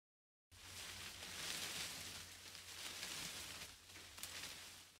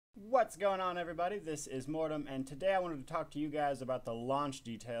What's going on, everybody? This is Mortym, and today I wanted to talk to you guys about the launch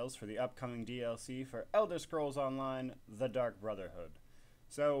details for the upcoming DLC for Elder Scrolls Online: The Dark Brotherhood.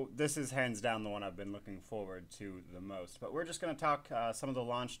 So this is hands down the one I've been looking forward to the most, but we're just going to talk some of the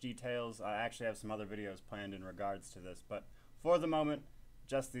launch details. I actually have some other videos planned in regards to this, but for the moment,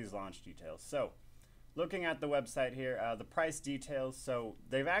 just these launch details. So, looking at the website here, the price details, so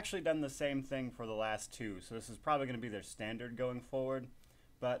they've actually done the same thing for the last two, so this is probably going to be their standard going forward.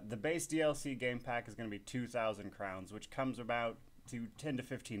 But the base DLC game pack is going to be 2,000 crowns, which comes about to 10 to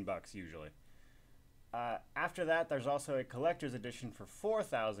 15 bucks usually. After that, there's also a collector's edition for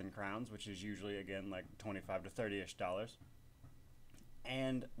 4,000 crowns, which is usually, again, like 25 to 30-ish dollars.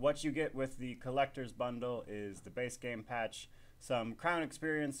 And what you get with the collector's bundle is the base game patch, some crown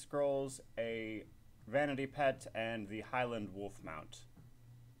experience scrolls, a vanity pet, and the Highland Wolf mount.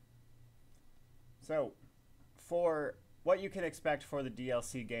 So, for what you can expect for the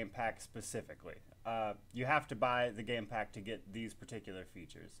DLC game pack specifically, you have to buy the game pack to get these particular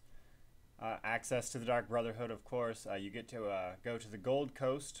features. Access to the Dark Brotherhood, of course. You get to go to the Gold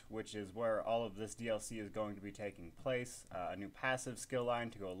Coast, which is where all of this DLC is going to be taking place. A new passive skill line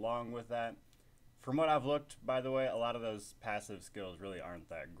to go along with that. From what I've looked, by the way, a lot of those passive skills really aren't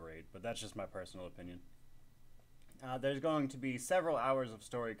that great, but that's just my personal opinion. There's going to be several hours of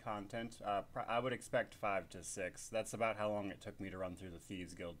story content. I would expect 5 to 6. That's about how long it took me to run through the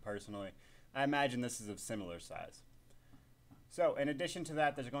Thieves Guild personally. I imagine this is of similar size. So, in addition to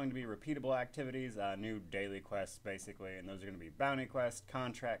that, there's going to be repeatable activities, new daily quests basically, and those are going to be bounty quests,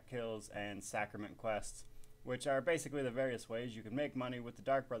 contract kills, and sacrament quests, which are basically the various ways you can make money with the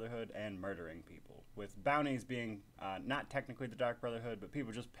Dark Brotherhood and murdering people, with bounties being not technically the Dark Brotherhood, but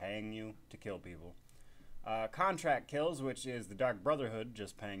people just paying you to kill people. Contract kills, which is the Dark Brotherhood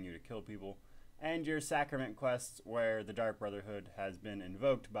just paying you to kill people, and your sacrament quests, where the Dark Brotherhood has been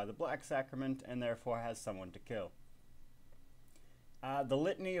invoked by the Black Sacrament and therefore has someone to kill. The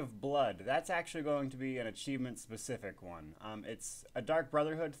Litany of Blood, that's actually going to be an achievement-specific one. It's a Dark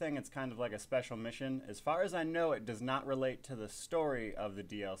Brotherhood thing, it's kind of like a special mission. As far as I know, it does not relate to the story of the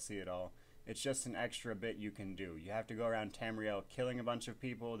DLC at all. It's just an extra bit you can do. You have to go around Tamriel killing a bunch of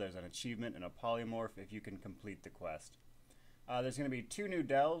people. There's an achievement and a polymorph if you can complete the quest. There's going to be 2 new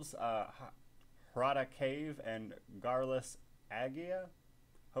delves, Hrada Cave and Garlus Agia.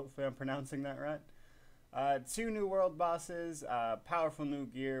 Hopefully I'm pronouncing that right. 2 new world bosses, powerful new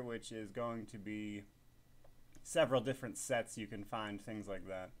gear, which is going to be several different sets you can find, things like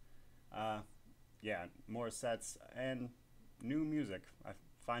that. Yeah, more sets and new music. I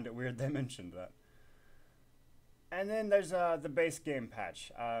find it weird they mentioned that. And then there's the base game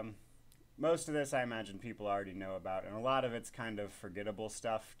patch. Most of this I imagine people already know about, and a lot of it's kind of forgettable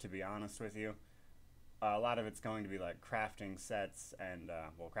stuff, to be honest with you. A lot of it's going to be like crafting sets and,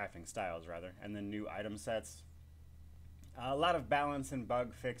 well, crafting styles rather, and then new item sets. A lot of balance and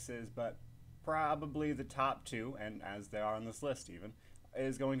bug fixes, but probably the top 2, and as they are on this list even,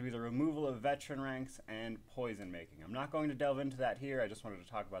 is going to be the removal of veteran ranks and poison making. I'm not going to delve into that here, I just wanted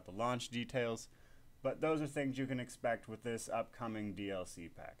to talk about the launch details, but those are things you can expect with this upcoming DLC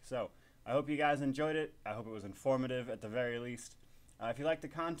pack. So, I hope you guys enjoyed it, I hope it was informative at the very least. If you like the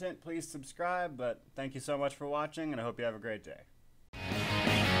content, please subscribe, but thank you so much for watching, and I hope you have a great day.